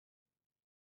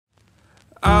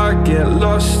I get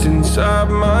lost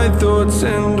inside my thoughts,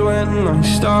 and when I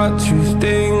start to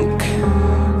think,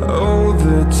 oh,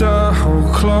 the Tahoe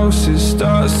closest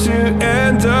starts to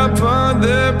end up on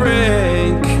the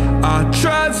brink. I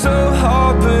tried so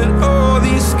hard, but all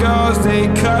these scars, they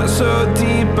cut so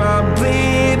deep I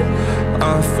bleed.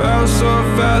 I fell so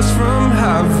fast from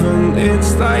heaven,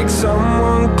 it's like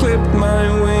someone clipped my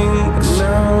wings.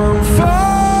 Now I'm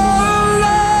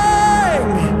falling,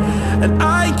 and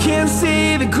I can't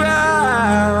see the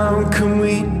ground. Can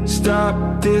we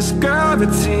stop this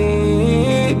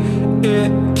gravity?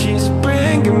 It keeps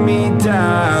bringing me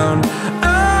down.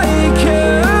 I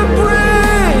can't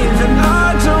breathe and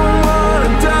I don't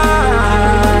wanna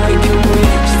die. Can we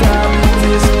stop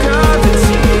this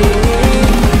gravity?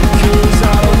 'Cause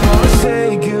I don't wanna say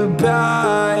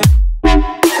goodbye.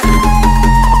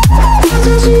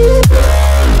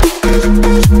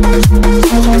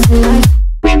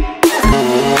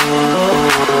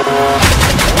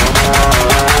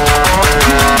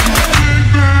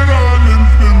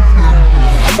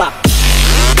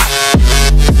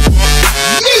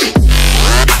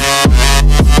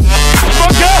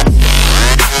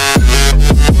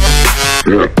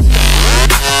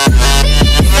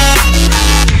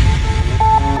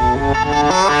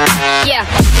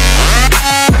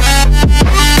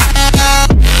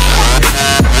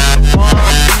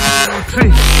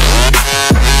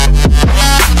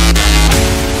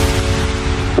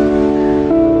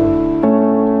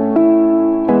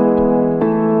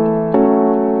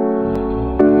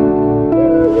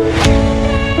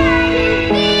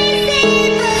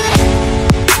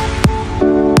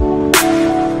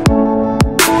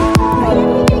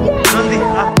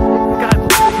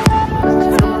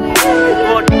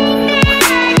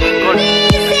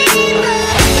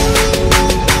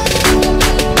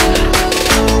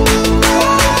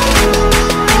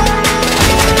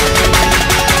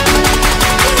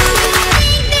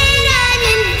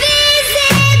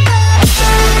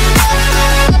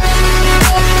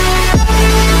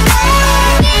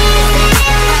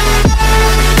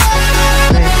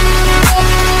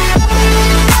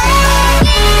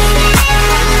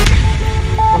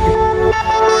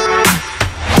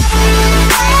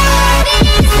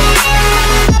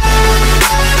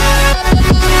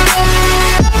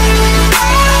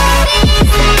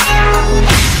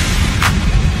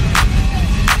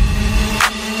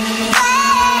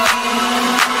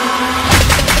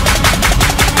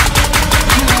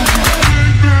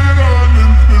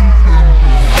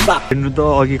 हेर्नु त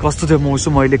अघि कस्तो थियो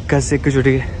मौसम, अहिले एक्कासी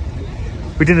एकैचोटि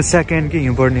within a second के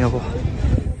हिउँ पर्ने अब।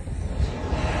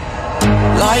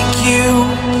 Like you,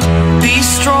 be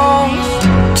strong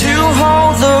to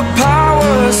hold the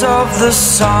powers of the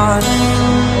sun.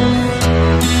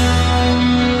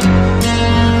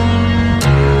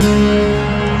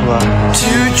 Wow.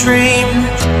 To dream,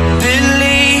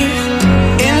 believe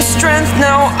in strength.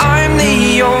 Now I'm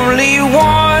the only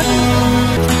one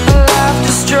left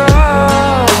to strive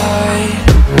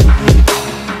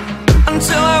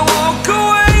until I woke